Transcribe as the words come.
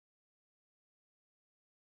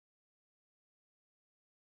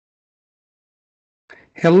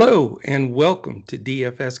Hello and welcome to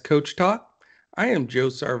DFS Coach Talk. I am Joe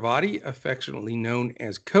Sarvati, affectionately known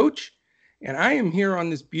as Coach, and I am here on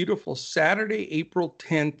this beautiful Saturday, April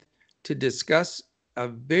 10th, to discuss a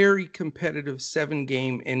very competitive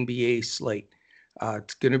 7-game NBA slate.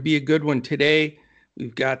 It's going to be a good one today.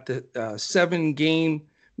 We've got the 7-game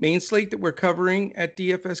main slate that we're covering at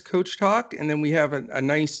DFS Coach Talk, and then we have a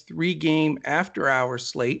nice 3-game after-hour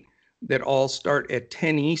slate that all start at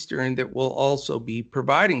 10 Eastern that we'll also be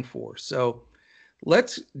providing for. So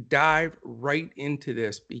let's dive right into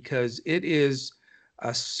this because it is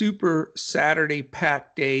a super Saturday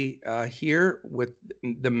packed day here with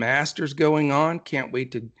the Masters going on. Can't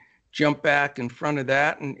wait to jump back in front of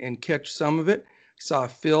that and catch some of it. Saw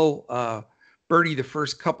Phil birdie the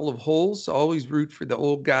first couple of holes. So always root for the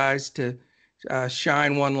old guys to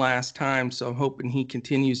shine one last time. So I'm hoping he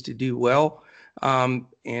continues to do well.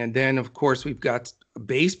 And then, of course, we've got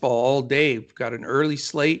baseball all day. We've got an early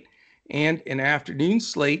slate and an afternoon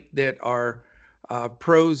slate that our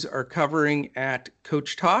pros are covering at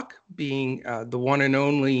Coach Talk, being the one and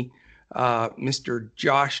only Mr.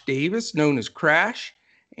 Josh Davis, known as Crash,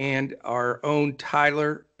 and our own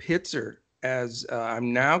Tyler Pitzer, as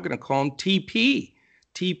I'm now going to call him TP.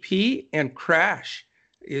 TP and Crash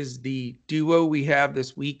is the duo we have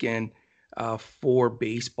this weekend for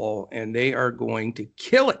baseball, and they are going to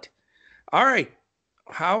kill it. All right.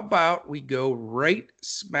 How about we go right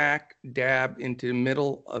smack dab into the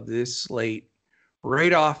middle of this slate,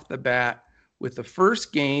 right off the bat with the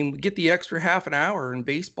first game? We get the extra half an hour in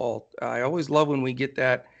baseball. I always love when we get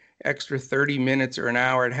that extra 30 minutes or an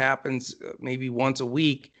hour. It happens maybe once a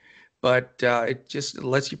week, but it just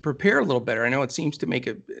lets you prepare a little better. I know it seems to make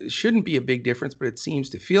it shouldn't be a big difference, but it seems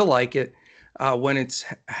to feel like it when it's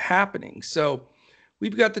happening. So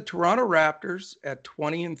we've got the Toronto Raptors at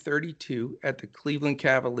 20-32 at the Cleveland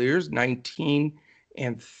Cavaliers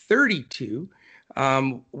 19-32.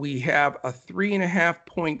 We have a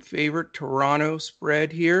 3.5-point favorite Toronto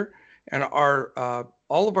spread here, and our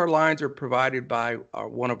all of our lines are provided by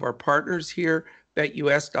one of our partners here,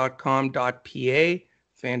 betus.com.pa.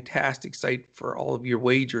 Fantastic site for all of your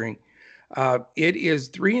wagering. It is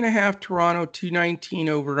 3.5 Toronto, 219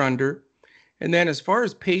 over under. And then as far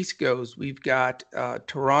as pace goes, we've got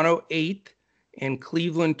Toronto 8th and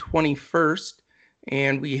Cleveland 21st.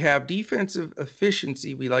 And we have defensive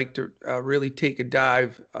efficiency. We like to really take a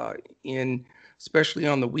dive in, especially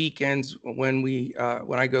on the weekends when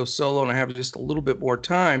I go solo and I have just a little bit more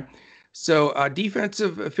time. So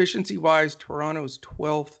defensive efficiency-wise, Toronto's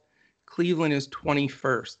 12th, Cleveland is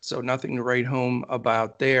 21st. So nothing to write home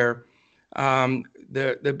about there.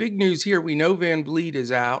 The big news here, we know Van Vliet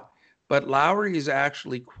is out, but Lowry is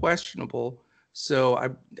actually questionable.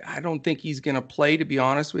 So I don't think he's going to play, to be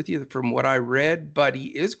honest with you, from what I read, but he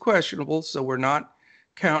is questionable. So we're not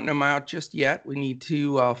counting him out just yet. We need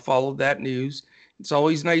to follow that news. It's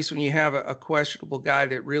always nice when you have a questionable guy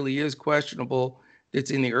that really is questionable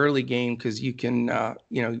that's in the early game, because you can,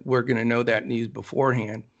 we're going to know that news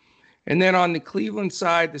beforehand. And then on the Cleveland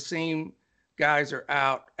side, the same guys are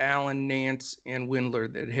out, Allen, Nance, and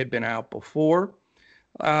Windler that had been out before.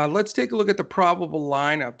 Let's take a look at the probable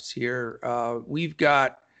lineups here. We've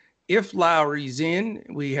got, if Lowry's in,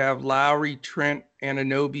 we have Lowry, Trent,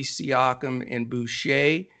 Anunoby, Siakam, and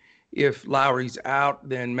Boucher. If Lowry's out,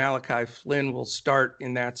 then Malachi Flynn will start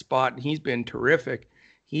in that spot, and he's been terrific.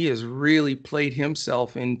 He has really played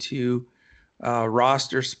himself into a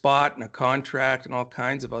roster spot and a contract and all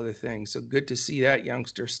kinds of other things. So good to see that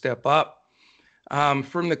youngster step up.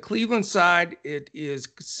 From the Cleveland side, it is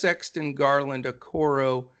Sexton, Garland,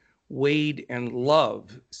 Okoro, Wade, and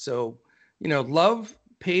Love. So, Love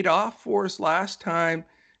paid off for us last time.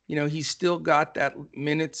 He's still got that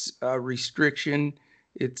minutes restriction.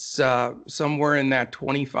 It's somewhere in that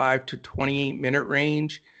 25 to 28 minute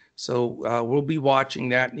range. So we'll be watching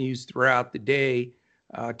that news throughout the day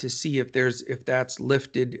to see if that's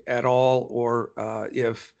lifted at all, or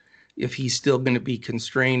if he's still going to be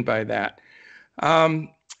constrained by that.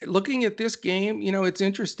 Looking at this game, it's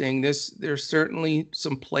interesting. There's certainly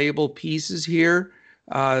some playable pieces here.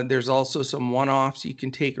 There's also some one-offs you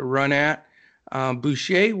can take a run at.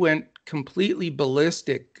 Boucher went completely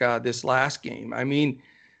ballistic this last game. I mean,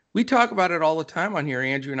 we talk about it all the time on here.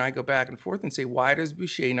 Andrew and I go back and forth and say, why does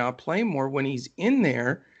Boucher not play more? When he's in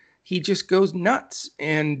there, he just goes nuts.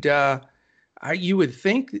 And you would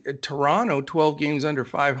think Toronto, 12 games under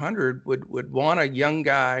 500, would want a young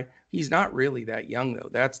guy. He's not really that young, though.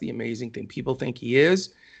 That's the amazing thing. People think he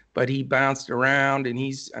is, but he bounced around, and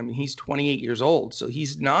he's 28 years old. So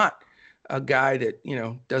he's not a guy that,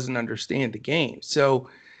 doesn't understand the game. So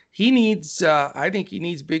He needs, I think he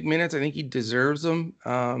needs big minutes. I think he deserves them.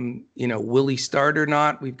 Will he start or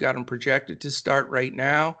not? We've got him projected to start right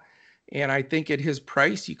now. And I think at his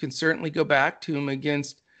price, you can certainly go back to him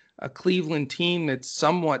against a Cleveland team that's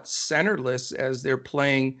somewhat centerless as they're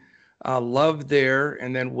playing Love there.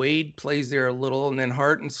 And then Wade plays there a little. And then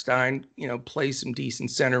Hartenstein, plays some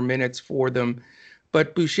decent center minutes for them.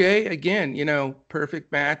 But Boucher, again,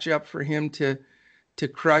 perfect matchup for him to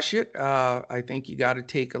crush it. I think you got to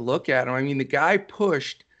take a look at him. I mean, the guy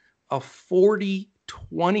pushed a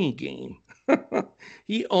 40-20 game.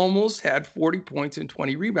 He almost had 40 points and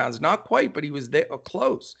 20 rebounds. Not quite, but he was there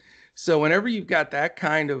close. So whenever you've got that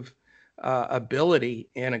kind of ability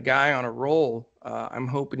and a guy on a roll, I'm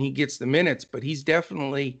hoping he gets the minutes, but he's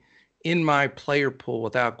definitely in my player pool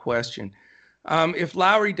without question. If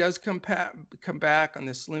Lowry does come back on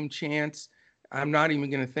the slim chance, I'm not even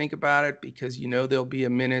going to think about it because there'll be a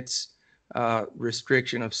minutes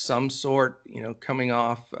restriction of some sort, coming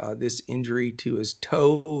off this injury to his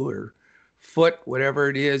toe or foot, whatever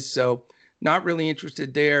it is. So not really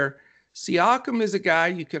interested there. Siakam is a guy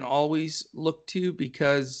you can always look to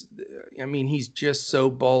because, he's just so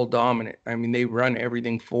ball dominant. I mean, they run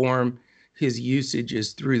everything for him. His usage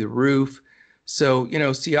is through the roof. So,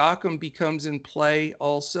 Siakam becomes in play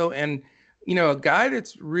also. And, a guy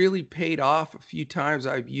that's really paid off a few times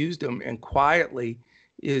I've used him and quietly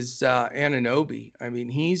is Anunoby. I mean,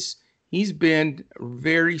 he's been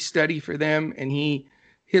very steady for them, and he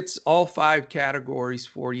hits all 5 categories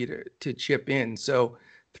for you to chip in. So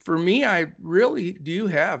for me, I really do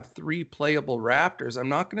have 3 playable Raptors. I'm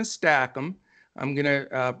not going to stack them. I'm going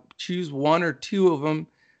to choose 1 or 2 of them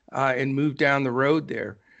and move down the road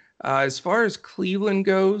there. As far as Cleveland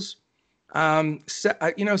goes,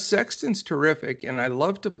 Sexton's terrific, and I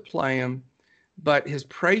love to play him, but his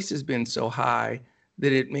price has been so high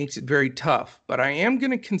that it makes it very tough. But I am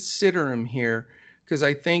going to consider him here because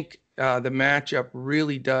I think the matchup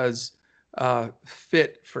really does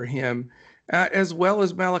fit for him, as well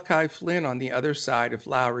as Malachi Flynn on the other side if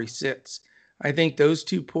Lowry sits. I think those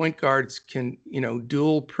 2 point guards can,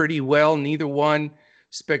 duel pretty well. Neither one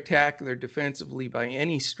spectacular defensively by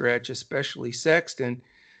any stretch, especially Sexton.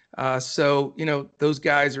 So, those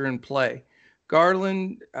guys are in play.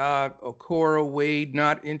 Garland, Okoro, Wade,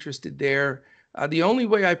 not interested there. The only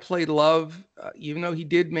way I played Love, even though he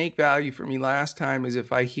did make value for me last time, is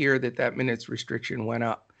if I hear that minutes restriction went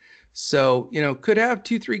up. So, could have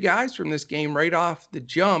 2-3 guys from this game right off the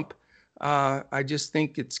jump. I just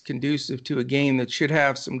think it's conducive to a game that should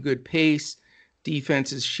have some good pace.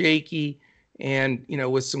 Defense is shaky. And,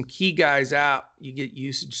 with some key guys out, you get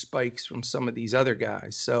usage spikes from some of these other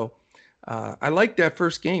guys. So I like that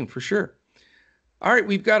first game for sure. All right,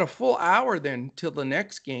 we've got a full hour then till the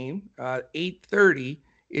next game, 8:30.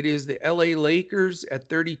 It is the LA Lakers at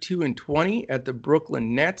 32-20 at the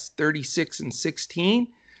Brooklyn Nets 36-16.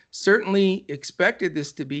 Certainly expected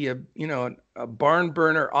this to be a barn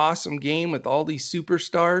burner, awesome game with all these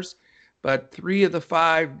superstars, but 3 of the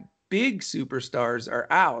 5 big superstars are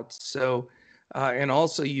out. So, and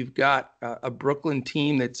also you've got a Brooklyn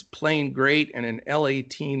team that's playing great and an LA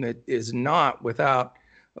team that is not, without,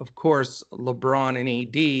 of course, LeBron and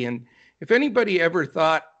AD. And if anybody ever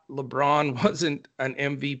thought LeBron wasn't an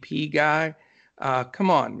MVP guy, come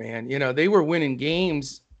on, man. They were winning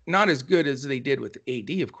games, not as good as they did with AD,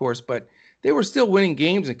 of course, but they were still winning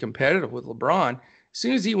games and competitive with LeBron. As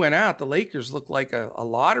soon as he went out, the Lakers looked like a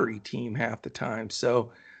lottery team half the time.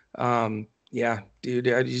 So, yeah, dude,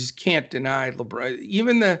 I just can't deny LeBron.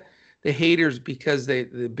 Even the haters, because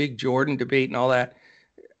the big Jordan debate and all that,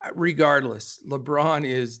 regardless, LeBron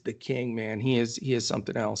is the king, man. He is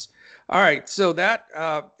something else. All right, so that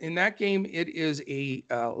in that game, it is a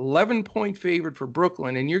 11-point favorite for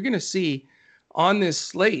Brooklyn, and you're going to see on this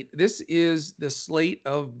slate, this is the slate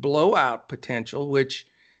of blowout potential, which,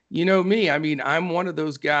 me, I mean, I'm one of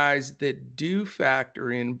those guys that do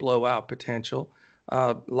factor in blowout potential.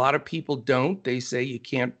 A lot of people don't. They say you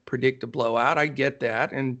can't predict a blowout. I get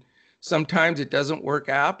that, and sometimes it doesn't work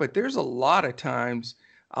out, but there's a lot of times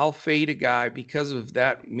I'll fade a guy because of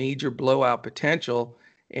that major blowout potential,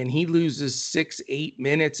 and he loses 6-8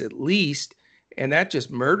 minutes at least, and that just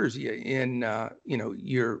murders you in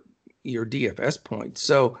your DFS points.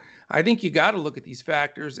 So I think you got to look at these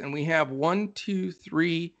factors, and we have 1, 2,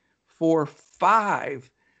 3, 4, 5.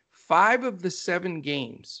 5 of the 7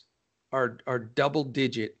 games are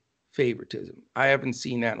double-digit favoritism. I haven't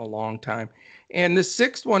seen that in a long time, and the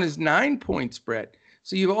 6th one is 9-point spread.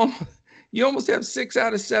 So you almost have 6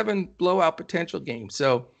 out of 7 blowout potential games.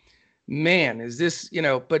 So, man, is this,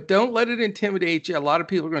 but don't let it intimidate you. A lot of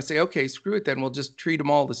people are going to say, okay, screw it, then we'll just treat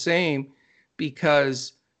them all the same,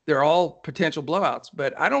 because they're all potential blowouts,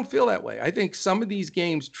 but I don't feel that way. I think some of these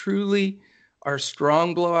games truly are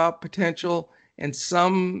strong blowout potential, and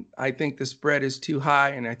some I think the spread is too high,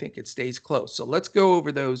 and I think it stays close. So let's go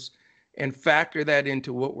over those and factor that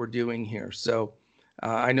into what we're doing here. So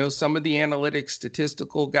I know some of the analytics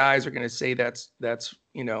statistical guys are going to say that's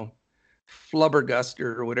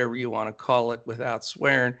flubberguster or whatever you want to call it without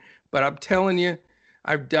swearing, but I'm telling you,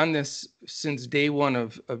 I've done this since day one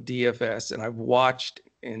of DFS, and I've watched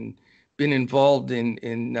and been involved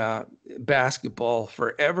in basketball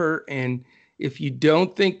forever. And if you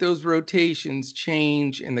don't think those rotations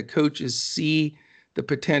change and the coaches see the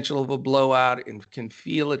potential of a blowout and can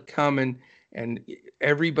feel it coming, and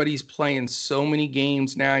everybody's playing so many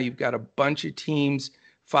games now, you've got a bunch of teams,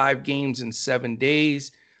 5 games in 7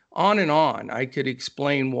 days, on and on. I could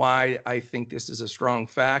explain why I think this is a strong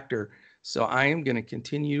factor. So I am going to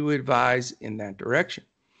continue to advise in that direction.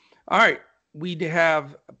 All right. We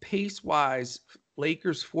have pace-wise,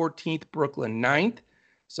 Lakers 14th, Brooklyn 9th.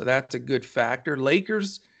 So that's a good factor.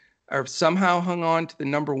 Lakers are somehow hung on to the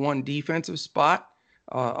number 1 defensive spot,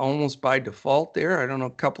 almost by default there. I don't know,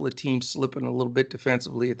 a couple of teams slipping a little bit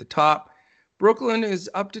defensively at the top. Brooklyn is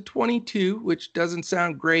up to 22, which doesn't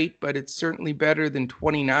sound great, but it's certainly better than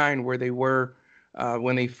 29 where they were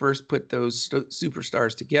when they first put those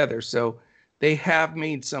superstars together. So they have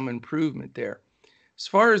made some improvement there. As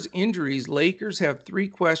far as injuries, Lakers have 3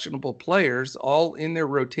 questionable players all in their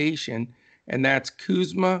rotation, and that's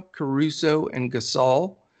Kuzma, Caruso, and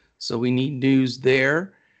Gasol. So we need news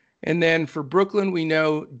there. And then for Brooklyn, we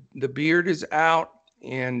know the Beard is out,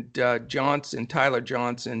 and Tyler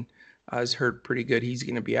Johnson is hurt pretty good. He's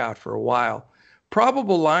going to be out for a while.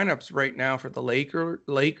 Probable lineups right now for the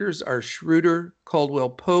Lakers are Schroeder, Caldwell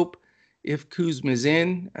Pope. If Kuzma's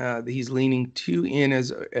in, he's leaning 2 in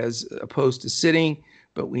as opposed to sitting,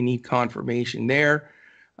 but we need confirmation there.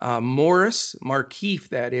 Morris, Markieff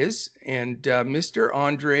that is, and Mr.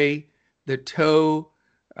 Andre the Toe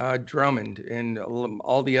Drummond, and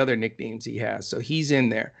all the other nicknames he has. So he's in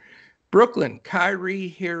there. Brooklyn, Kyrie,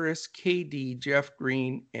 Harris, KD, Jeff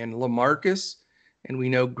Green, and LaMarcus. And we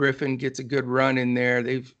know Griffin gets a good run in there.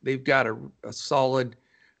 They've got a solid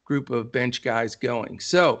group of bench guys going.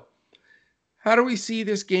 So how do we see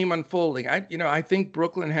this game unfolding? I think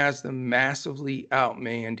Brooklyn has them massively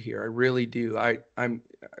outmanned here. I really do. I'm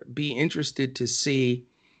be interested to see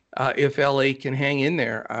if LA can hang in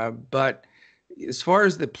there. But as far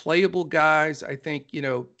as the playable guys, I think,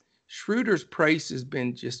 Schroeder's price has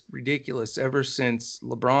been just ridiculous ever since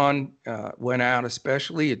LeBron went out,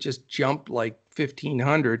 especially. It just jumped like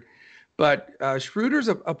 1,500. But Schroeder's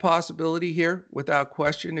a possibility here without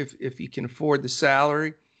question if you can afford the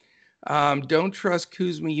salary. Don't trust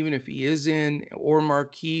Kuzma even if he is in, or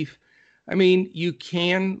Markieff. I mean, you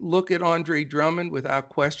can look at Andre Drummond without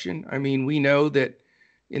question. I mean, we know that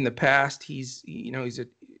in the past he's an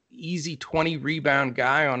easy 20 rebound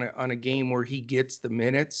guy on a game where he gets the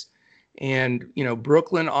minutes. And,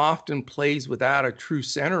 Brooklyn often plays without a true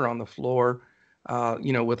center on the floor,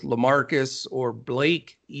 with LaMarcus or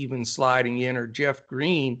Blake even sliding in, or Jeff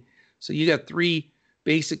Green. So you got 3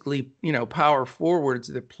 basically, power forwards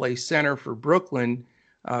that play center for Brooklyn.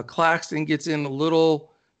 Claxton gets in a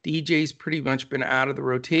little. DJ's pretty much been out of the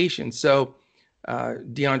rotation. So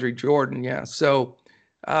DeAndre Jordan, yeah. So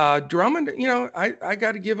Drummond, I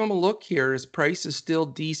got to give him a look here. His price is still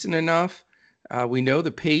decent enough. We know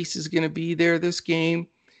the pace is going to be there this game.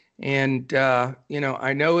 And,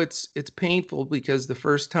 I know it's painful because the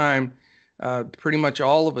first time pretty much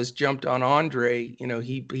all of us jumped on Andre,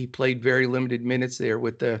 he played very limited minutes there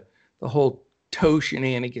with the whole toe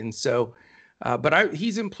shenanigans. So, but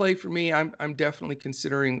he's in play for me. I'm definitely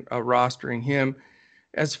considering rostering him.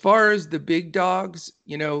 As far as the big dogs,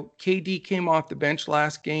 KD came off the bench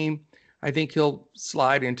last game. I think he'll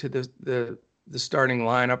slide into the starting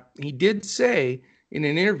lineup. He did say in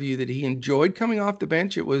an interview that he enjoyed coming off the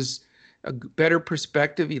bench. It was a better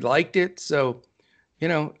perspective. He liked it. So,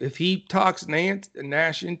 if he talks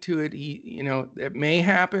Nash into it, it may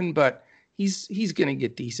happen, but he's going to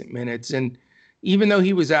get decent minutes. And even though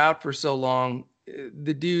he was out for so long,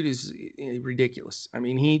 the dude is ridiculous. I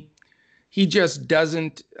mean, he just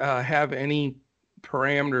doesn't have any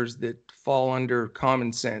parameters that fall under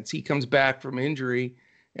common sense. He comes back from injury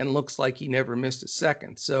and looks like he never missed a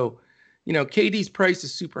second. So, KD's price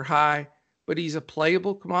is super high, but he's a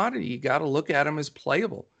playable commodity. You got to look at him as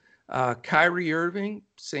playable. Kyrie Irving,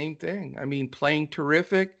 same thing. I mean, playing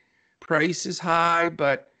terrific. Price is high,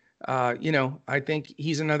 but, I think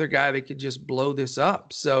he's another guy that could just blow this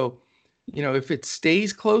up. So, if it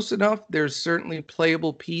stays close enough, there's certainly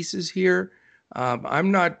playable pieces here.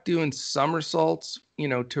 I'm not doing somersaults,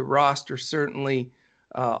 to roster certainly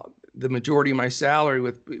uh, the majority of my salary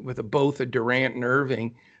with both a Durant and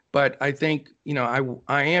Irving. But I think,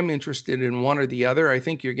 I am interested in one or the other. I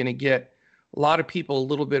think you're going to get a lot of people a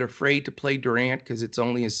little bit afraid to play Durant because it's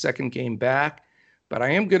only his second game back. But I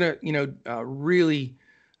am going to, really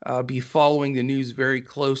be following the news very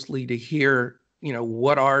closely to hear,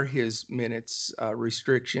 what are his minutes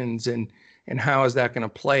restrictions and how is that going to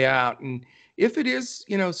play out. And if it is,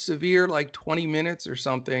 severe, like 20 minutes or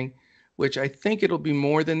something, which I think it'll be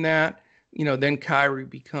more than that, then Kyrie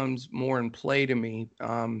becomes more in play to me.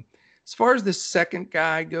 As far as the second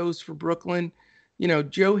guy goes for Brooklyn,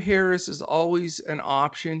 Joe Harris is always an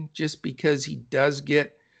option just because he does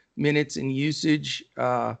get minutes and usage,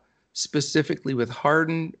 specifically with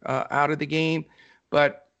Harden out of the game.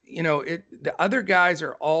 But the other guys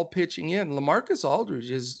are all pitching in. LaMarcus Aldridge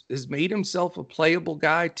has made himself a playable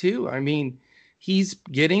guy too. I mean, he's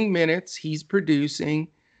getting minutes, he's producing,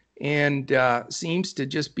 and seems to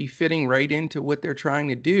just be fitting right into what they're trying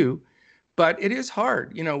to do. But it is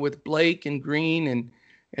hard, with Blake and Green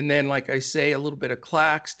and then, like I say, a little bit of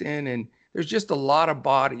Claxton, and there's just a lot of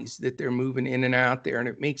bodies that they're moving in and out there, and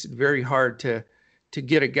it makes it very hard to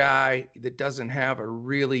get a guy that doesn't have a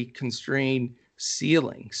really constrained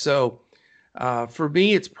ceiling. So for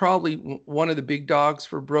me, it's probably one of the big dogs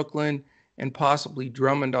for Brooklyn and possibly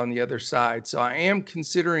Drummond on the other side. So I am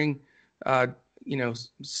considering, uh,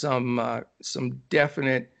 some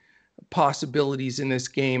definite possibilities in this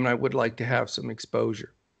game, and I would like to have some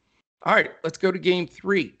exposure. All right, let's go to game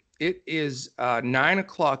three. It is a 9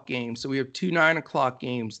 o'clock game. So we have two 9 o'clock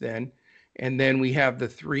games then. And then we have the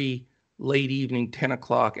three late evening 10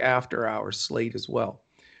 o'clock after hours slate as well.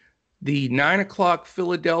 The 9 o'clock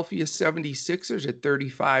Philadelphia 76ers at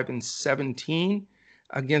 35-17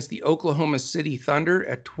 against the Oklahoma City Thunder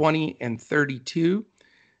at 20-32.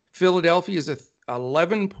 Philadelphia is a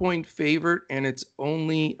 11-point favorite, and it's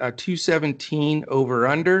only a 217 over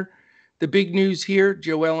under. The big news here,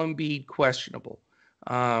 Joel Embiid questionable.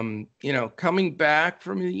 Coming back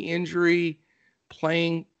from the injury,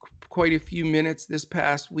 playing quite a few minutes this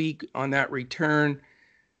past week on that return.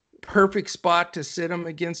 Perfect spot to sit him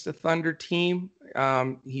against a Thunder team.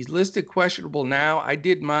 He's listed questionable now. I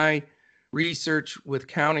did my research with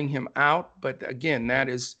counting him out, but again, that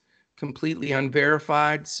is completely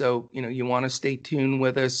unverified. So, you want to stay tuned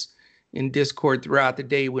with us in Discord throughout the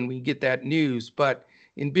day when we get that news. But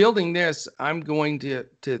in building this, I'm going to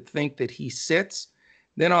think that he sits.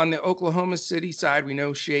 Then on the Oklahoma City side, we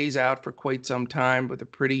know Shea's out for quite some time with a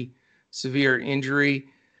pretty severe injury.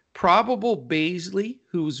 Probable Baisley,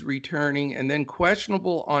 who's returning, and then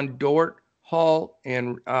questionable on Dort, Hall,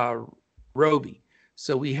 and Roby.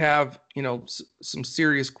 So we have, some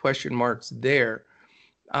serious question marks there.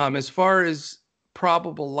 As far as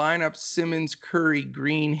probable lineups, Simmons, Curry,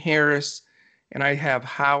 Green, Harris, and I have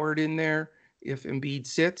Howard in there if Embiid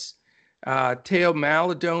sits. Theo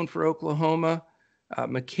Maledon for Oklahoma,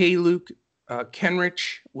 Mikhailuk,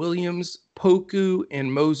 Kenrich, Williams, Poku,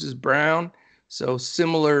 and Moses Brown. So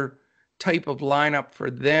similar type of lineup for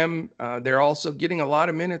them. They're also getting a lot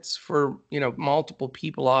of minutes for, multiple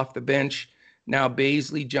people off the bench. Now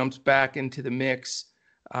Baisley jumps back into the mix,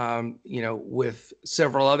 with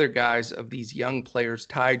several other guys of these young players,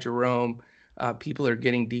 Ty Jerome. People are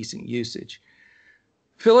getting decent usage.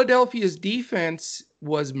 Philadelphia's defense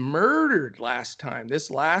was murdered last time.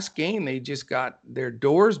 This last game, they just got their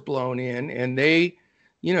doors blown in, and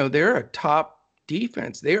they're a top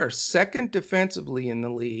defense. They are second defensively in the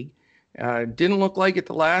league. Didn't look like it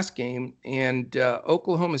the last game, and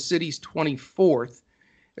Oklahoma City's 24th.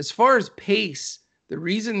 As far as pace, the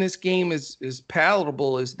reason this game is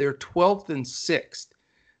palatable is they're 12th and 6th.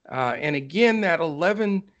 And again, that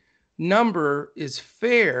 11 number is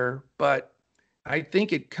fair, but I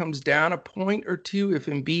think it comes down a point or two if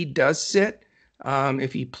Embiid does sit.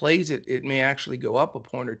 If he plays it, it may actually go up a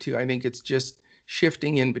point or two. I think it's just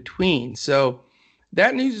shifting in between. So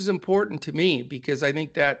that news is important to me because I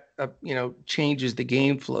think that, changes the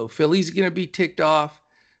game flow. Philly's going to be ticked off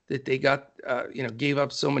that they got, gave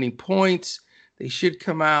up so many points. They should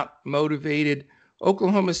come out motivated.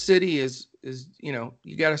 Oklahoma City is you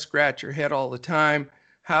got to scratch your head all the time.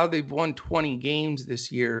 How they've won 20 games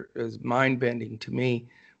this year is mind-bending to me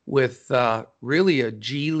with really a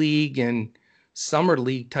G League and Summer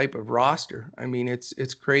League type of roster. I mean,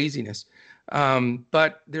 it's craziness.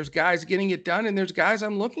 But there's guys getting it done, and there's guys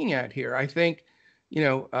I'm looking at here. I think,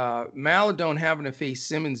 Maledon having to face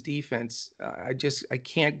Simmons defense, I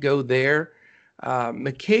can't go there.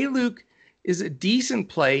 Mikhailuk is a decent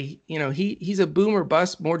play. He's a boomer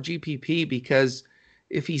bust, more GPP because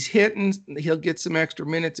if he's hitting, he'll get some extra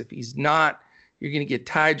minutes. If he's not, you're going to get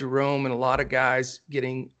Ty Jerome and a lot of guys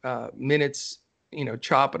getting minutes,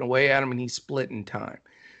 chopping away at him, and he's splitting time.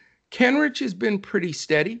 Kenrich has been pretty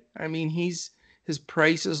steady. I mean, his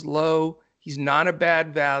price is low. He's not a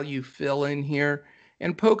bad value fill in here.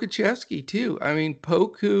 And Pokachevsky too. I mean,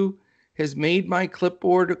 Poku has made my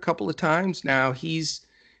clipboard a couple of times now. He's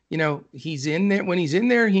in there. When he's in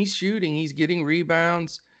there, he's shooting. He's getting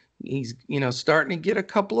rebounds. He's, starting to get a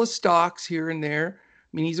couple of stocks here and there. I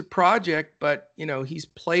mean, he's a project, but, he's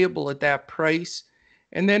playable at that price.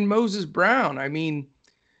 And then Moses Brown. I mean,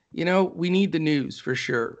 we need the news for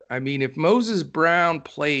sure. I mean, if Moses Brown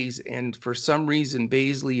plays and for some reason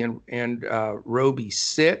Bazley and Roby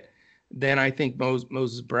sit, then I think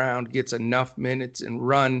Moses Brown gets enough minutes and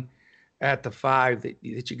run at the 5 that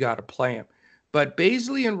you got to play him. But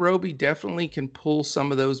Bazley and Roby definitely can pull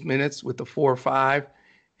some of those minutes with the 4-5.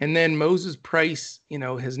 And then Moses Price,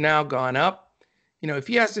 has now gone up. If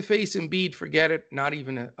he has to face Embiid, forget it. Not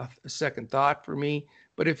even a second thought for me.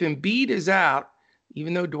 But if Embiid is out,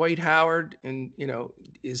 even though Dwight Howard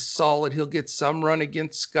is solid, he'll get some run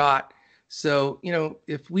against Scott. So,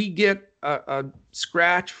 if we get a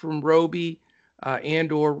scratch from Roby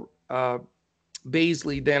and or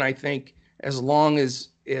Bazley, then I think as long as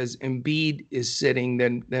Embiid is sitting,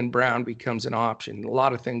 then Brown becomes an option. A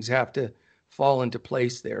lot of things have to fall into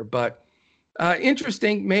place there. But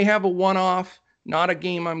interesting, may have a one-off, not a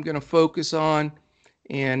game I'm going to focus on.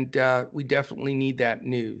 And we definitely need that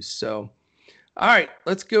news. So, all right,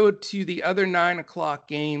 let's go to the other 9 o'clock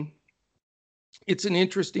game. It's an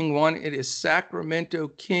interesting one. It is Sacramento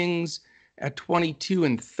Kings at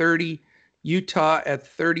 22-30, Utah at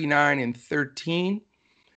 39-13.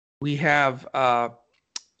 We have a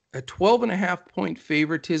 12.5 point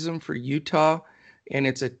favoritism for Utah, and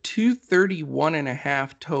it's a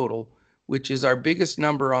 231.5 total, which is our biggest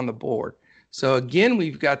number on the board. So again,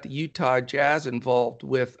 we've got the Utah Jazz involved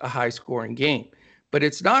with a high scoring game. But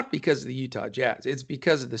it's not because of the Utah Jazz. It's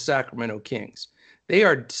because of the Sacramento Kings. They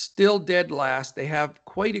are still dead last. They have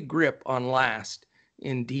quite a grip on last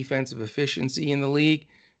in defensive efficiency in the league.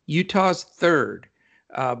 Utah's third.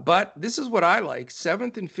 But this is what I like,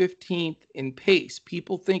 7th and 15th in pace.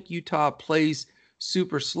 People think Utah plays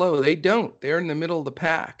super slow. They don't. They're in the middle of the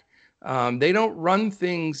pack. They don't run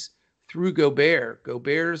things through Gobert.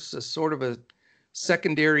 Gobert's a sort of a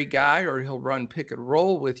secondary guy, or he'll run pick and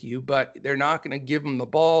roll with you, but they're not going to give him the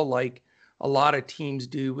ball like a lot of teams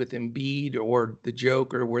do with Embiid or the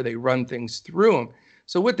Joker, where they run things through him.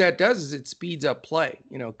 So what that does is it speeds up play.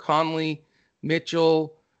 Conley,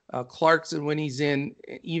 Mitchell, Clarkson when he's in,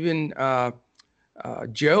 even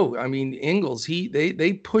Joe. I mean, Ingles.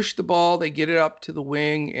 They push the ball, they get it up to the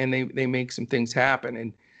wing, and they make some things happen.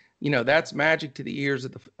 And that's magic to the ears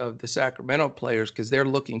of the Sacramento players because they're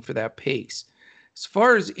looking for that pace. As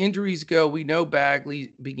far as injuries go, we know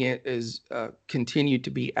Bagley continued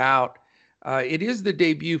to be out. It is the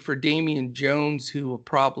debut for Damian Jones, who will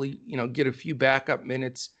probably, get a few backup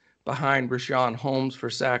minutes behind Richaun Holmes for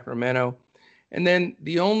Sacramento. And then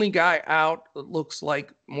the only guy out, it looks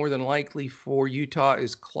like more than likely for Utah,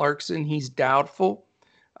 is Clarkson. He's doubtful.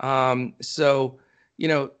 So,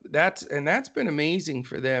 that's been amazing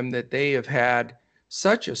for them that they have had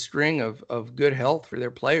such a string of good health for their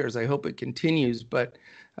players. I hope it continues, but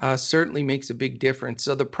certainly makes a big difference.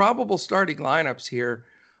 So the probable starting lineups here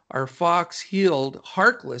are Fox, Hield,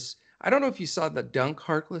 Harkless. I don't know if you saw the dunk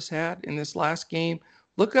Harkless had in this last game.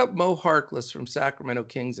 Look up Mo Harkless from Sacramento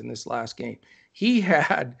Kings in this last game. He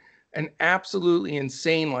had an absolutely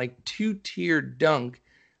insane, like 2-tier dunk,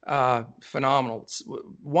 phenomenal. It's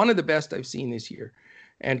one of the best I've seen this year,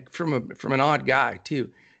 and from an odd guy too.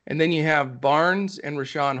 And then you have Barnes and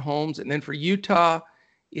Richaun Holmes. And then for Utah,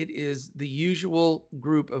 it is the usual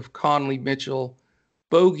group of Conley, Mitchell,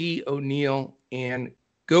 Bogey, O'Neal, and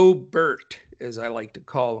Gobert, as I like to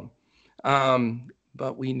call him.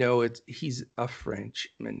 But we know he's a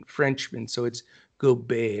Frenchman, so it's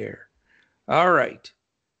Gobert. All right.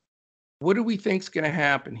 What do we think is going to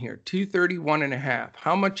happen here? 231.5.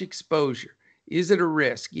 How much exposure? Is it a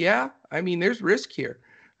risk? Yeah, I mean, there's risk here.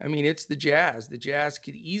 I mean, it's the Jazz. The Jazz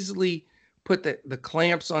could easily put the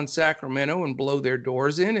clamps on Sacramento and blow their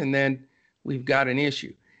doors in, and then we've got an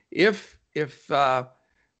issue. If they're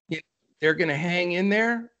going to hang in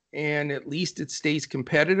there and at least it stays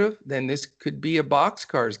competitive, then this could be a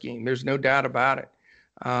boxcars game. There's no doubt about it.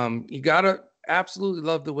 You got to absolutely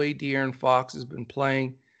love the way De'Aaron Fox has been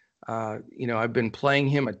playing. I've been playing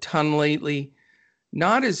him a ton lately.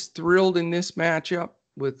 Not as thrilled in this matchup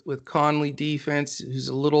with Conley defense, who's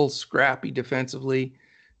a little scrappy defensively.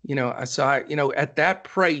 At that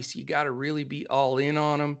price, you got to really be all in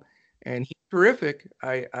on him. And he's terrific.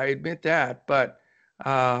 I admit that. But,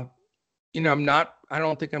 I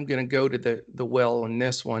don't think I'm going to go to the well in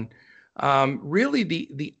this one. Really,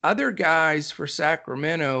 the other guys for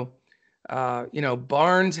Sacramento,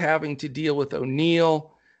 Barnes having to deal with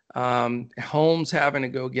O'Neal, Holmes having to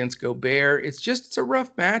go against Gobert. It's a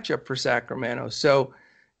rough matchup for Sacramento. So,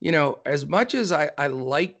 as much as I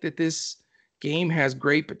like that this game has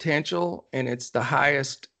great potential and it's the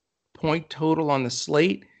highest point total on the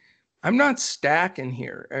slate, I'm not stacking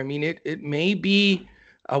here. I mean, it may be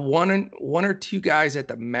a one or two guys at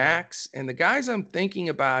the max, and the guys I'm thinking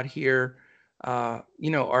about here,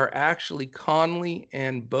 are actually Conley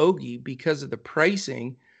and Bogey because of the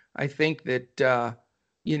pricing. I think that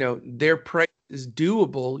their price is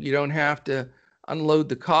doable. You don't have to unload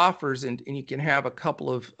the coffers, and you can have a couple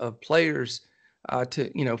of players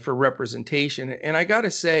for representation. And I got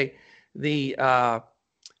to say,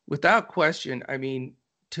 without question, I mean,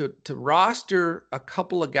 to roster a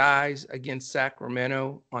couple of guys against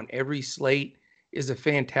Sacramento on every slate is a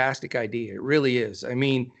fantastic idea. It really is. I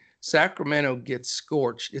mean, Sacramento gets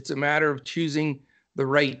scorched. It's a matter of choosing the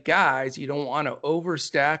right guys. You don't want to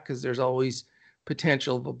overstack because there's always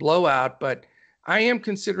potential of a blowout. But I am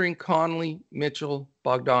considering Conley, Mitchell,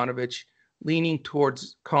 Bogdanovich, leaning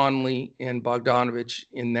towards Conley and Bogdanovich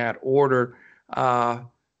in that order.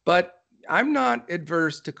 But I'm not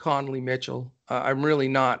adverse to Conley Mitchell. I'm really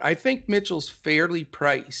not. I think Mitchell's fairly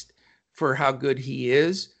priced for how good he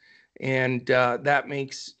is. And that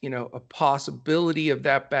makes, a possibility of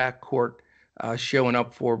that backcourt showing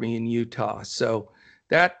up for me in Utah. So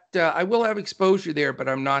that I will have exposure there, but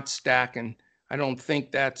I'm not stacking. I don't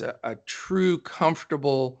think that's a true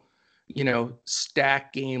comfortable,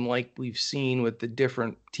 stack game like we've seen with the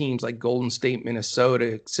different teams like Golden State,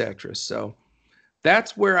 Minnesota, etc. So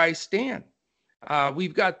that's where I stand.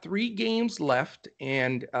 We've got 3 games left,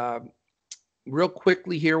 and real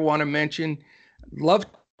quickly here, want to mention, love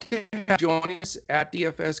to join us at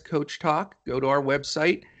DFS Coach Talk. Go to our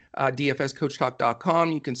website,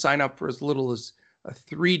 dfscoachtalk.com. You can sign up for as little as a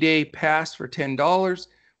 3-day pass for $10.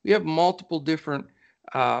 We have multiple different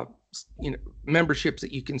memberships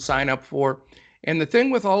that you can sign up for. And the thing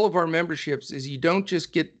with all of our memberships is you don't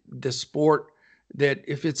just get the sport that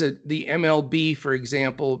if it's the MLB, for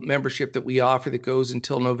example, membership that we offer that goes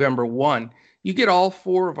until November 1, you get all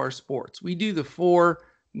 4 of our sports. We do the 4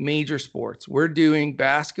 major sports. We're doing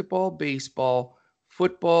basketball, baseball,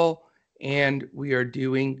 football, and we are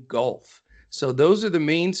doing golf. So those are the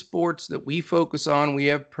main sports that we focus on. We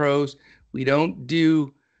have pros. We don't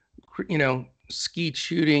do, skeet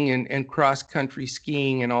shooting and cross-country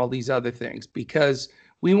skiing and all these other things because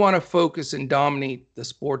we want to focus and dominate the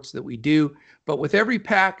sports that we do. But with every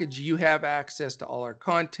package, you have access to all our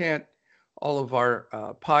content, all of our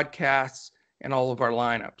podcasts, and all of our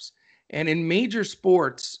lineups. And in major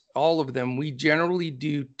sports, all of them, we generally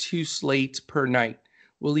do 2 slates per night.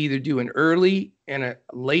 We'll either do an early and a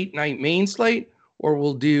late night main slate, or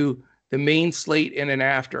we'll do the main slate and an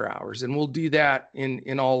after hours. And we'll do that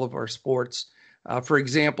in all of our sports. For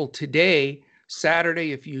example, today,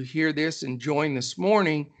 Saturday, if you hear this and join this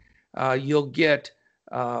morning, you'll get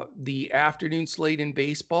the afternoon slate in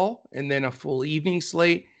baseball and then a full evening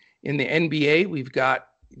slate. In the NBA, we've got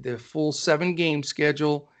the full 7-game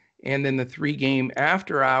schedule and then the 3-game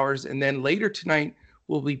after hours. And then later tonight,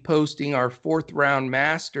 we'll be posting our 4th round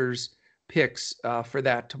Masters picks for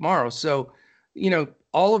that tomorrow. So,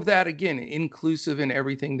 all of that, again, inclusive in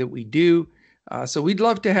everything that we do. So we'd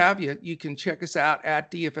love to have you. You can check us out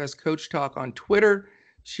at DFS Coach Talk on Twitter.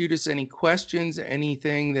 Shoot us any questions,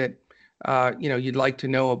 anything that you'd like to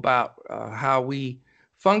know about how we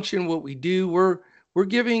function, what we do. We're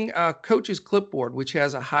giving Coach's Clipboard, which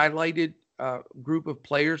has a highlighted group of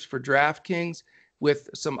players for DraftKings with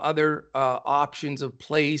some other options of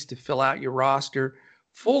plays to fill out your roster.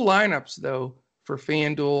 Full lineups, though, for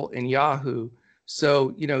FanDuel and Yahoo.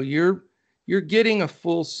 So, you're getting a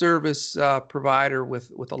full service provider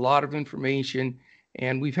with a lot of information,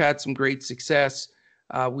 and we've had some great success.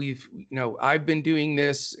 I've been doing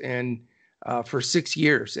this and for 6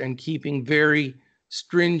 years and keeping very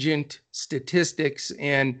stringent statistics,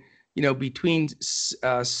 and between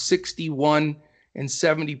 61 and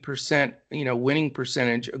 70% winning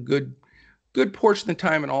percentage, a good portion of the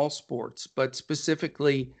time in all sports, but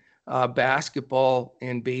specifically basketball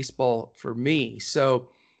and baseball for me. So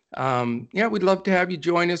we'd love to have you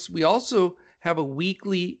join us. We also have a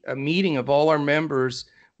weekly meeting of all our members.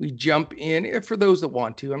 We jump in, for those that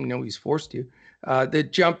want to, nobody's forced to,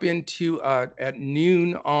 that jump into at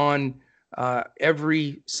noon on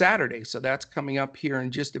every Saturday. So that's coming up here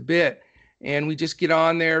in just a bit. And we just get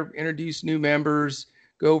on there, introduce new members,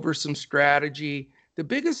 go over some strategy. The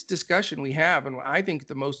biggest discussion we have, and I think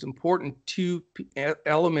the most important two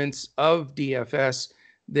elements of DFS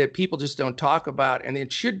that people just don't talk about, and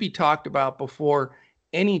it should be talked about before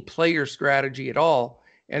any player strategy at all,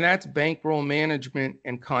 and that's bankroll management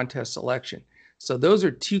and contest selection. So those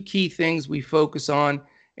are two key things we focus on,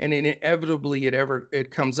 and inevitably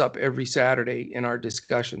it comes up every Saturday in our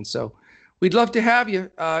discussion. So we'd love to have you.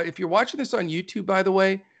 If you're watching this on YouTube, by the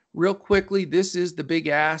way, real quickly, this is the big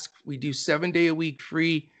ask. We do 7-day-a-week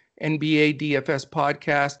free NBA DFS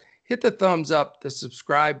podcast. Hit the thumbs up, the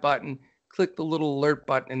subscribe button, click the little alert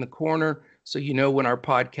button in the corner so you know when our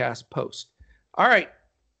podcast posts. All right,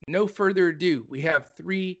 no further ado. We have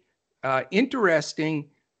three interesting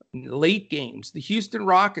late games. The Houston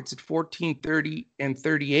Rockets at 14-30 and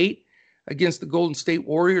 38 against the Golden State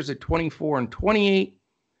Warriors at 24 and 28.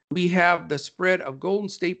 We have the spread of Golden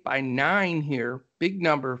State by 9 here. Big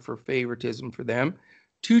number for favoritism for them.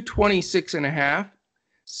 226.5.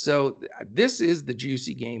 So this is the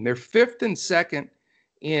juicy game. They're 5th and 2nd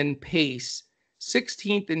in pace,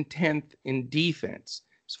 16th and 10th in defense.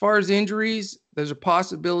 As far as injuries, there's a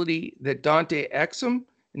possibility that Dante Exum,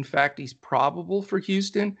 in fact, he's probable for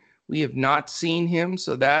Houston. We have not seen him,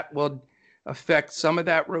 so that will affect some of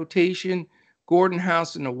that rotation. Gordon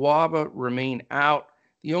House and Nwaba remain out.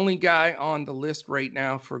 The only guy on the list right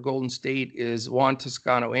now for Golden State is Juan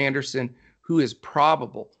Toscano-Anderson, who is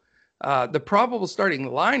probable. The probable starting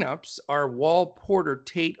lineups are Wall, Porter,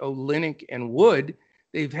 Tate, Olynyk, and Wood.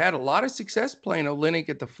 They've had a lot of success playing Olynyk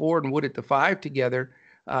at the 4 and Wood at the 5 together.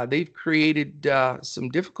 They've created some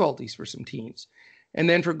difficulties for some teams. And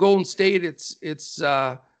then for Golden State, it's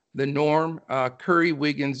the norm: Curry,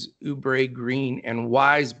 Wiggins, Oubre, Green, and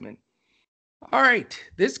Wiseman. All right,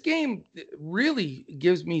 this game really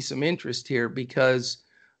gives me some interest here because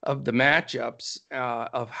of the matchups,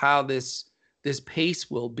 of how this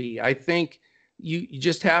pace will be. I think you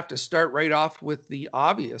just have to start right off with the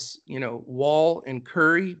obvious. Wall and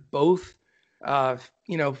Curry, both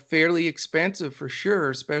fairly expensive for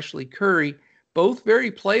sure, especially Curry. Both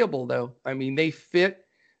very playable though. I mean, they fit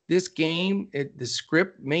this game. The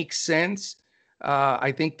script makes sense.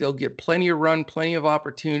 I think they'll get plenty of run, plenty of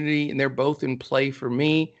opportunity, and they're both in play for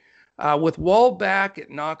me. With Wall back, it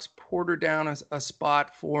knocks Porter down a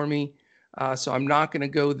spot for me, so I'm not going to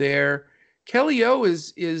go there. Kelly O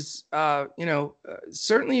is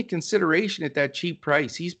certainly a consideration at that cheap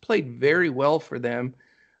price. He's played very well for them.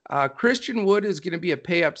 Christian Wood is going to be a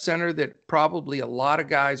pay-up center that probably a lot of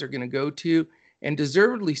guys are going to go to, and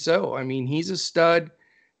deservedly so. I mean, he's a stud.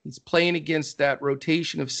 He's playing against that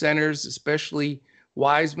rotation of centers, especially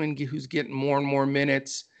Wiseman, who's getting more and more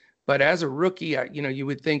minutes. But as a rookie, you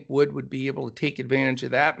would think Wood would be able to take advantage of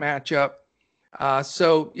that matchup.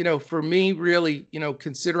 So for me, really,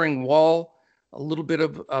 considering Wall, a little bit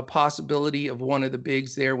of a possibility of one of the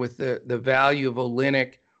bigs there with the value of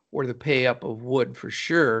Olynyk or the pay up of Wood for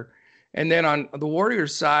sure. And then on the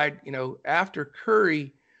Warriors side, after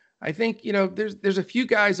Curry, I think, there's a few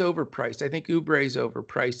guys overpriced. I think Oubre's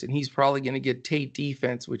overpriced, and he's probably going to get Tate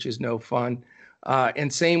defense, which is no fun.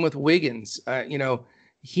 And same with Wiggins.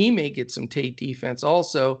 He may get some Tate defense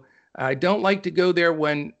also. I don't like to go there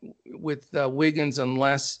with Wiggins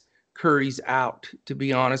unless Curry's out, to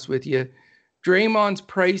be honest with you. Draymond's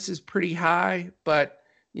price is pretty high, but,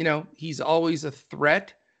 he's always a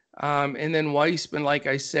threat. And then Wiseman, like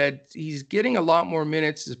I said, he's getting a lot more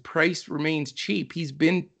minutes. His price remains cheap. He's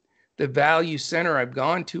been the value center I've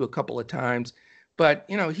gone to a couple of times, but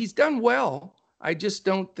he's done well. I just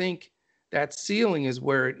don't think that ceiling is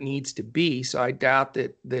where it needs to be. So I doubt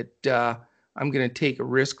that I'm going to take a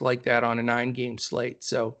risk like that on a 9-game slate.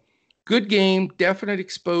 So good game, definite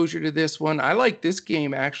exposure to this one. I like this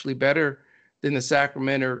game actually better than the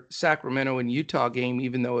Sacramento and Utah game,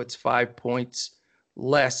 even though it's 5 points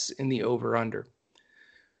less in the over-under.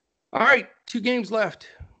 All right, 2 games left.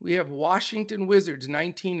 We have Washington Wizards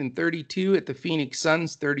 19 and 32 at the Phoenix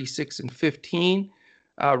Suns 36 and 15.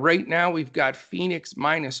 Right now we've got Phoenix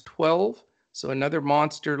minus 12, so another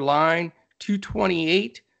monster line.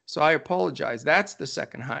 228. So I apologize. That's the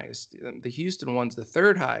second highest. The Houston one's the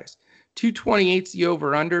third highest. 228's the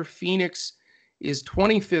over/under. Phoenix is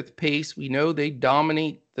 25th pace. We know they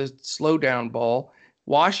dominate the slowdown ball.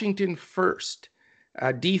 Washington first.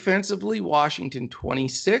 Defensively, Washington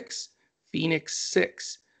 26, Phoenix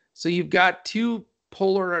 6. So you've got two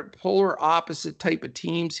polar opposite type of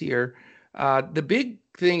teams here. The big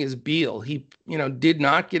thing is Beal. He, did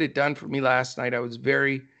not get it done for me last night. I was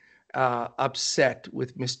very upset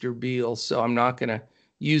with Mr. Beal, so I'm not going to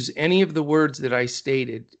use any of the words that I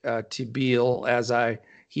stated to Beal as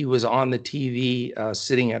he was on the TV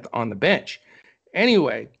sitting on the bench.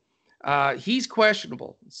 Anyway, he's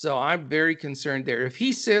questionable, so I'm very concerned there. If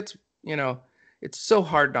he sits, it's so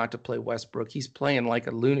hard not to play Westbrook. He's playing like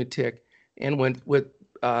a lunatic, and with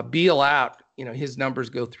Beal out, his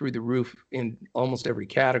numbers go through the roof in almost every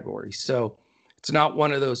category. So it's not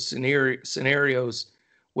one of those scenarios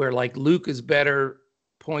where like Luke is better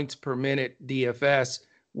points per minute DFS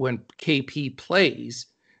when KP plays.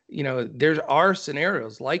 There are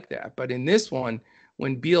scenarios like that, but in this one,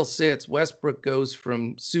 when Beal sits, Westbrook goes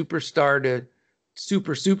from superstar to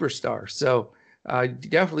superstar. So you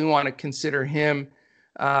definitely want to consider him.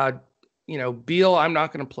 Beal, I'm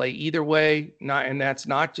not going to play either way. And that's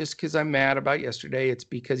not just because I'm mad about yesterday. It's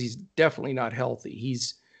because he's definitely not healthy.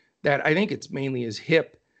 I think it's mainly his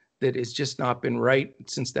hip that has just not been right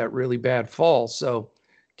since that really bad fall. So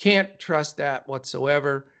can't trust that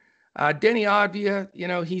whatsoever. Denny Advia,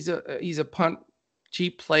 he's a punt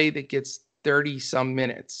cheap play that gets 30 some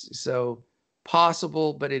minutes. So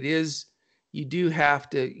possible, but you do have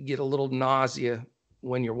to get a little nausea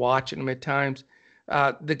when you're watching him at times.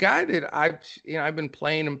 The guy that I've been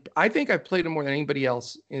playing him, I think I've played him more than anybody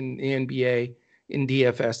else in the NBA in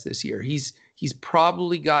DFS this year. He's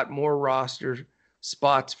probably got more roster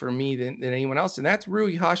spots for me than anyone else, and that's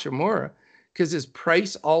Rui Hachimura, because his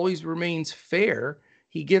price always remains fair.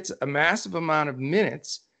 He gets a massive amount of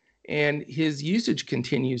minutes, and his usage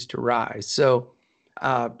continues to rise. So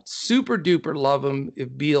super duper love him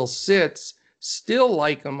if Beal sits. Still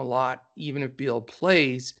like him a lot, even if Beal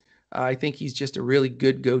plays. I think he's just a really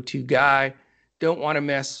good go-to guy. Don't want to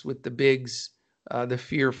mess with the bigs, the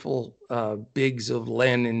fearful bigs of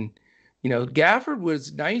Len. And, Gafford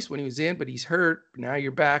was nice when he was in, but he's hurt. Now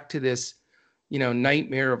you're back to this,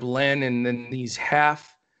 nightmare of Len, and then these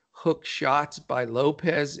half hook shots by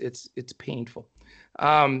Lopez. It's painful.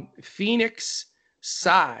 Phoenix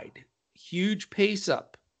side, huge pace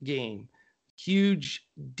up game, huge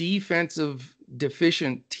defensive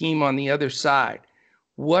deficient team on the other side.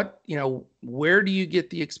 Where do you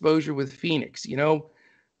get the exposure with Phoenix?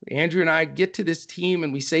 Andrew and I get to this team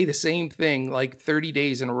and we say the same thing like 30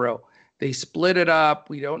 days in a row. They split it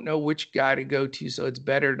up. We don't know which guy to go to, so it's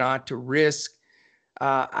better not to risk.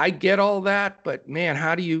 I get all that, but man,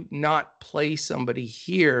 how do you not play somebody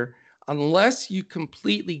here unless you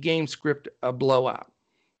completely game script a blowout?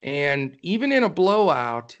 And even in a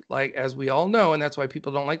blowout, like as we all know, and that's why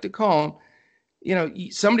people don't like to call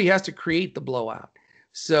them, somebody has to create the blowout.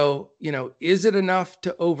 So, is it enough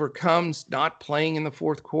to overcome not playing in the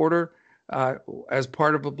fourth quarter as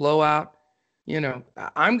part of a blowout?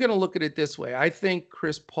 I'm going to look at it this way. I think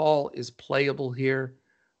Chris Paul is playable here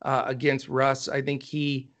against Russ. I think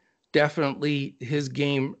his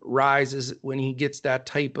game rises when he gets that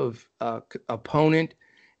type of opponent,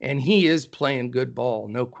 and he is playing good ball,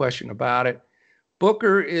 no question about it.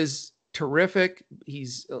 Booker is terrific.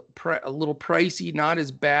 He's a little pricey, not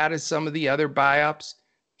as bad as some of the other buy-ups.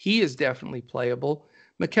 He is definitely playable.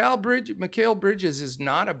 Mikal Bridges is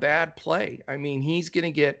not a bad play. I mean, he's going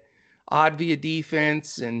to get Advia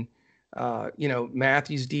defense and,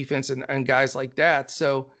 Matthews defense and guys like that.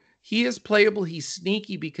 So he is playable. He's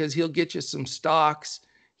sneaky because he'll get you some stocks.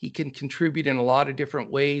 He can contribute in a lot of different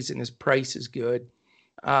ways, and his price is good.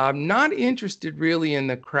 I'm not interested really in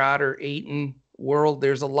the Crowder-Ayton world.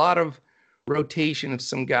 There's a lot of rotation of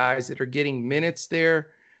some guys that are getting minutes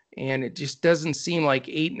there, and it just doesn't seem like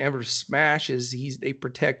Ayton ever smashes. They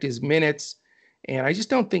protect his minutes, and I just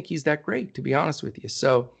don't think he's that great, to be honest with you.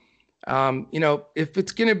 So, if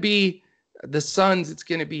it's going to be the Suns, it's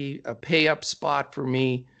going to be a pay-up spot for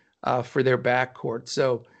me for their backcourt.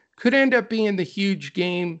 So could end up being the huge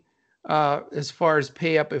game as far as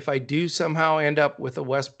pay-up if I do somehow end up with a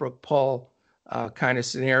Westbrook-Paul kind of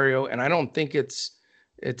scenario, and I don't think it's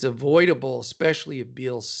avoidable, especially if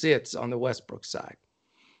Beal sits on the Westbrook side.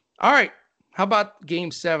 All right, how about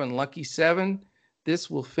Game 7, Lucky 7?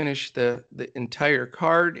 This will finish the entire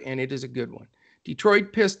card, and it is a good one.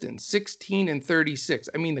 Detroit Pistons, 16-36.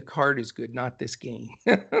 I mean, the card is good, not this game.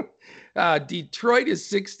 Detroit is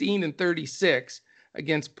 16-36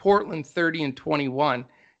 against Portland, 30-21.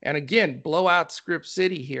 And again, blowout script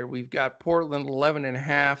city here. We've got Portland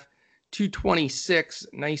 11.5, 226,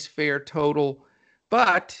 nice fair total.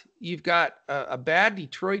 But you've got a bad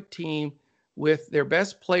Detroit team with their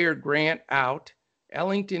best player, Grant, out,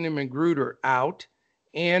 Ellington and Magruder out,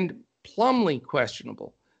 and Plumlee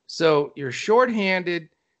questionable. So you're shorthanded,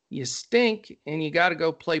 you stink, and you got to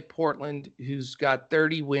go play Portland, who's got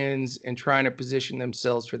 30 wins and trying to position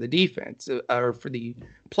themselves for the defense or for the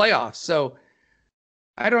playoffs. So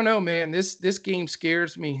I don't know, man. This game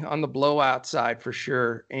scares me on the blowout side for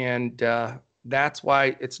sure, and that's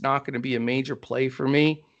why it's not going to be a major play for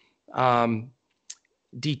me. Um,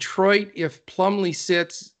 Detroit, if Plumlee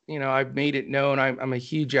sits, I've made it known I'm a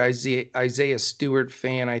huge Isaiah Stewart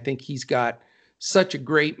fan. I think he's got such a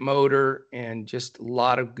great motor and just a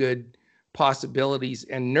lot of good possibilities.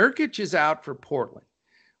 And Nurkic is out for Portland,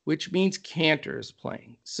 which means Cantor is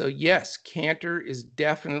playing. So yes, Cantor is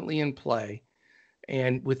definitely in play.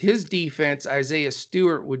 And with his defense, Isaiah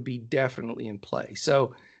Stewart would be definitely in play.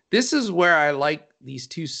 So this is where I like these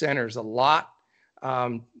two centers a lot.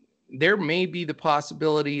 Um, there may be the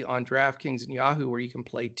possibility on DraftKings and Yahoo where you can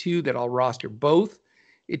play two that I'll roster both.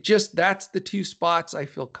 That's the two spots I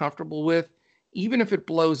feel comfortable with. Even if it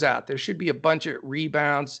blows out, there should be a bunch of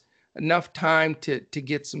rebounds, enough time to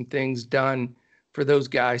get some things done for those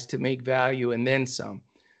guys to make value and then some.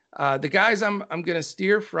 The guys I'm going to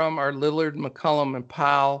steer from are Lillard, McCollum, and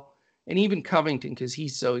Powell, and even Covington because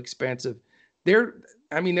he's so expensive. They're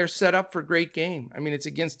set up for a great game. I mean, it's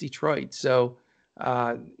against Detroit, so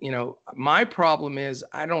my problem is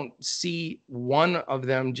I don't see one of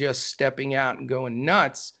them just stepping out and going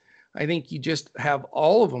nuts. I think you just have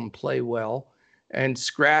all of them play well and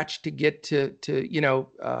scratch to get to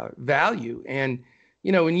value. And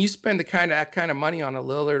when you spend that kind of money on a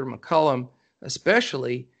Lillard or McCollum,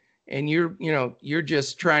 especially, and you're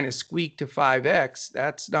just trying to squeak to 5x,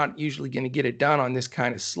 that's not usually going to get it done on this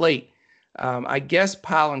kind of slate. I guess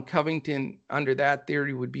Powell and Covington under that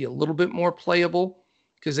theory would be a little bit more playable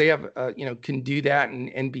because they have, can do that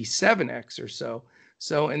and be 7x or so.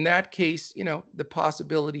 So in that case, the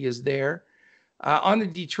possibility is there. On the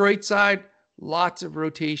Detroit side, lots of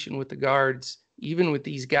rotation with the guards, even with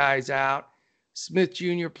these guys out. Smith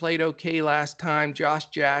Jr. played okay last time. Josh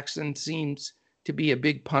Jackson seems to be a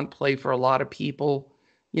big punt play for a lot of people.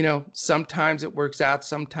 Sometimes it works out,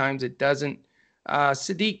 sometimes it doesn't.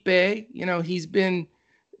 Saddiq Bey, he's been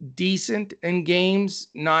decent in games,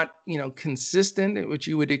 not, consistent, which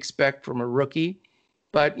you would expect from a rookie.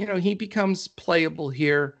 But, he becomes playable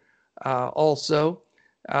here also.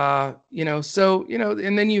 And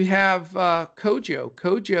then you have Kojo.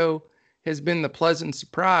 Kojo has been the pleasant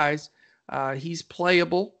surprise. He's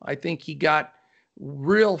playable. I think he got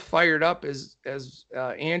real fired up as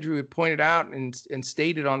Andrew had pointed out and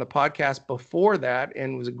stated on the podcast before that,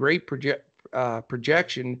 and was a great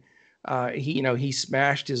projection. He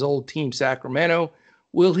smashed his old team, Sacramento.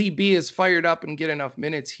 Will he be as fired up and get enough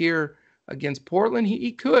minutes here against Portland?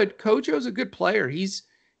 He could. Kojo's a good player. He's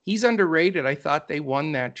underrated. I thought they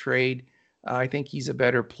won that trade. I think he's a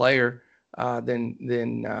better player than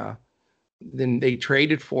they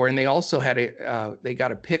traded for, and they also had they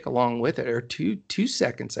got a pick along with it, or two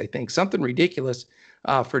seconds, I think, something ridiculous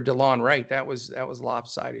for DeLon Wright. That was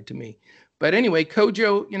lopsided to me. But anyway,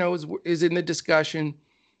 Kojo, is in the discussion.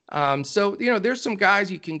 So there's some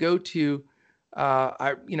guys you can go to.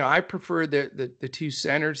 I prefer the two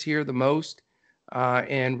centers here the most,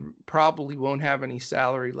 and probably won't have any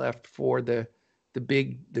salary left for the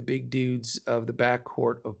big dudes of the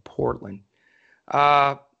backcourt of Portland.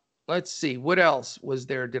 Let's see, what else was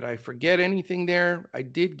there? Did I forget anything there? I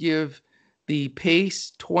did give the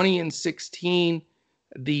pace 20 and 16,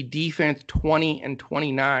 the defense 20 and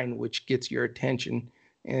 29, which gets your attention,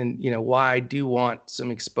 and why I do want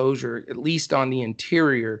some exposure, at least on the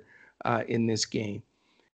interior in this game.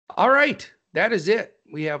 All right, that is it.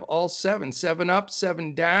 We have all seven up,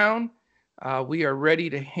 7 down. We are ready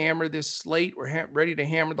to hammer this slate. We're ready to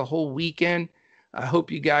hammer the whole weekend. I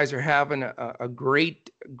hope you guys are having a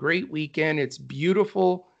great weekend. It's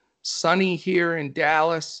beautiful, sunny here in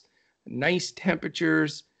Dallas, nice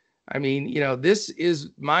temperatures. I mean, this is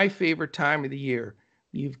my favorite time of the year.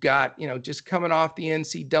 You've got, just coming off the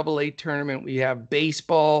NCAA tournament, we have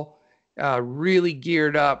baseball really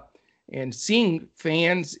geared up, and seeing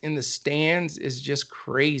fans in the stands is just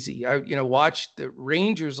crazy. I, watched the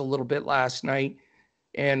Rangers a little bit last night,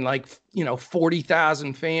 and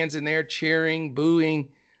 40,000 fans in there cheering, booing.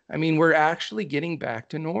 I mean, we're actually getting back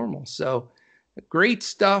to normal. So great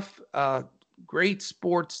stuff, great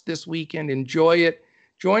sports this weekend. Enjoy it.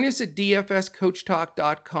 Join us at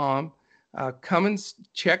dfscoachtalk.com. Come and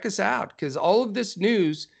check us out, because all of this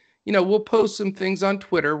news, we'll post some things on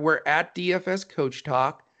Twitter. We're at DFS Coach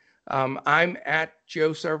Talk. I'm at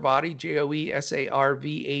Joe Sarvadi,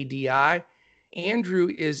 JoeSarvadi. Andrew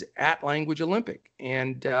is at Language Olympic,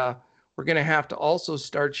 and we're going to have to also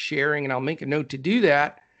start sharing, and I'll make a note to do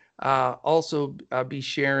that. Also be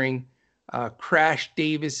sharing Crash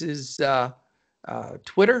Davis's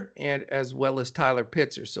Twitter, and as well as Tyler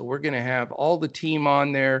Pitzer. So we're going to have all the team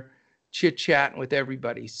on there chit-chatting with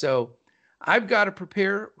everybody. So I've got to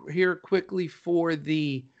prepare here quickly for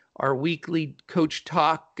our weekly Coach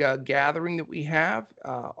Talk gathering that we have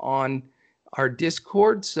on our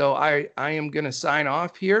Discord. So I am going to sign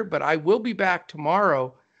off here, but I will be back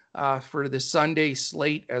tomorrow for the Sunday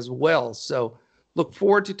slate as well. So look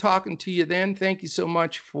forward to talking to you then. Thank you so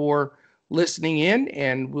much for listening in,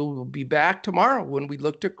 and we'll be back tomorrow when we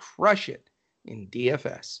look to crush it in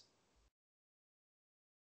DFS.